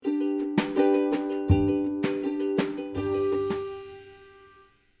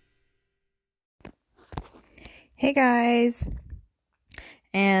Hey guys,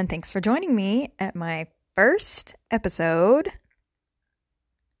 and thanks for joining me at my first episode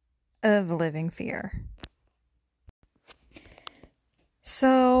of Living Fear.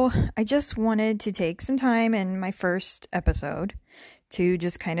 So, I just wanted to take some time in my first episode to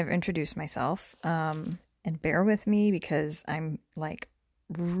just kind of introduce myself, and bear with me because I'm like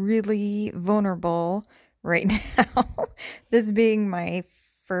really vulnerable right now. This being my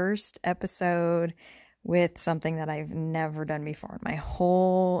first episode with something that I've never done before in my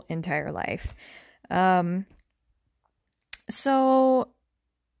whole entire life. My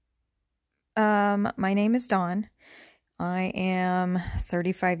name is Dawn. I am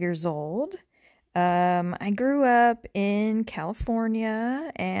 35 years old. I grew up in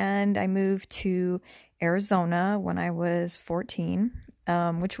California and I moved to Arizona when I was 14,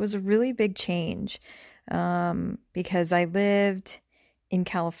 which was a really big change, because I lived in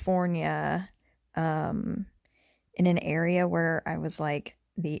California in an area where I was like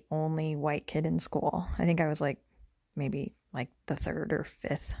the only white kid in school. I think I was like maybe like the third or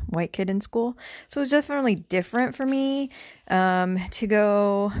fifth white kid in school. So it was definitely different for me to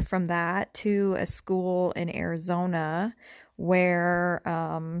go from that to a school in Arizona where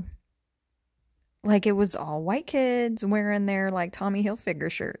like it was all white kids wearing their like Tommy Hilfiger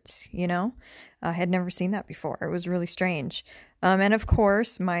shirts, you know? I had never seen that before. It was really strange. And of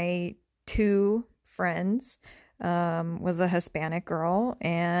course, my two friends was a Hispanic girl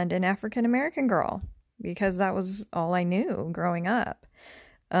and an African American girl, because that was all I knew growing up.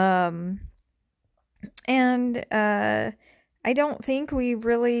 I don't think we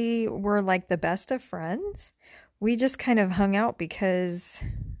really were like the best of friends. We just kind of hung out because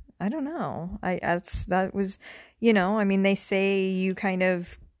I don't know. That was, I mean, they say you kind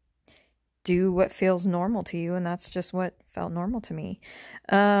of do what feels normal to you, and that's just what felt normal to me.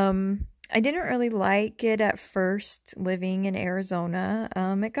 I didn't really like it at first living in Arizona.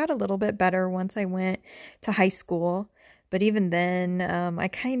 It got a little bit better once I went to high school. But even then,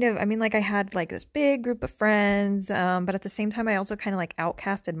 I had like this big group of friends. But at the same time, I also kind of like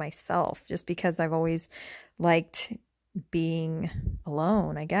outcasted myself just because I've always liked being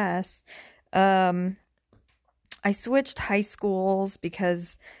alone, I guess. I switched high schools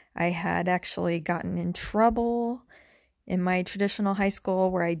because I had actually gotten in trouble in my traditional high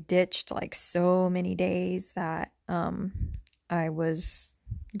school where I ditched like so many days that I was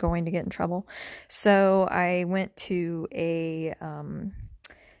going to get in trouble. So I went to a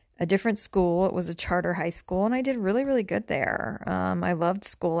different school. It was a charter high school, and I did really, really good there. I loved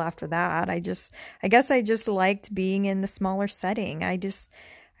school after that. I guess I just liked being in the smaller setting. I've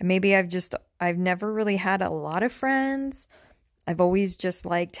never really had a lot of friends. I've always just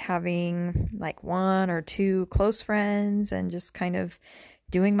liked having like one or two close friends and just kind of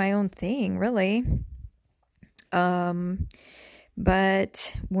doing my own thing, really. But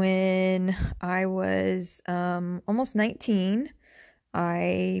when I was almost 19,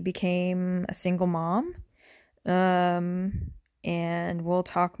 I became a single mom. And we'll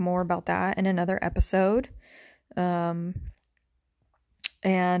talk more about that in another episode. And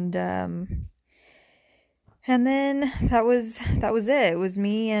then that was it. It was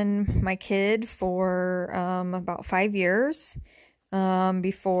me and my kid for about 5 years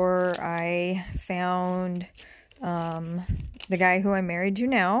before I found the guy who I'm married to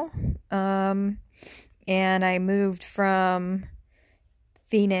now. And I moved from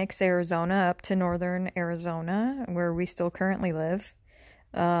Phoenix, Arizona up to northern Arizona, where we still currently live.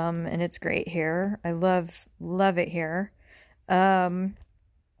 And it's great here. I love it here.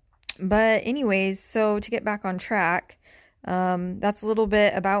 But anyways, so to get back on track, that's a little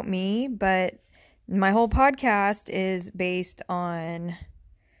bit about me, but my whole podcast is based on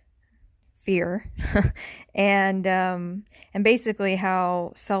fear and basically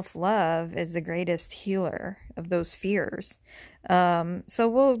how self-love is the greatest healer of those fears. So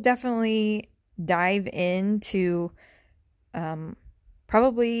we'll definitely dive into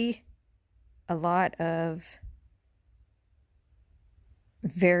probably a lot of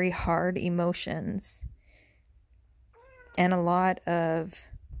very hard emotions and a lot of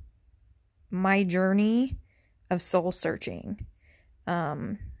my journey of soul searching.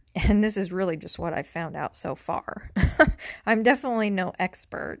 And this is really just what I found out so far. I'm definitely no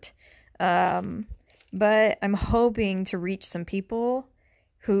expert. But I'm hoping to reach some people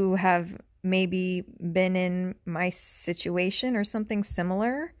who have maybe been in my situation or something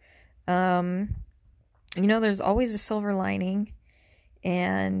similar. There's always a silver lining.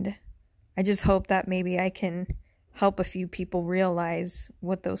 And I just hope that maybe I can help a few people realize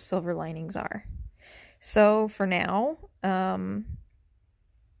what those silver linings are. So for now,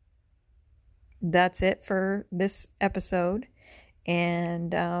 that's it for this episode.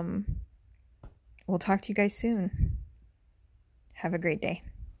 And we'll talk to you guys soon. Have a great day.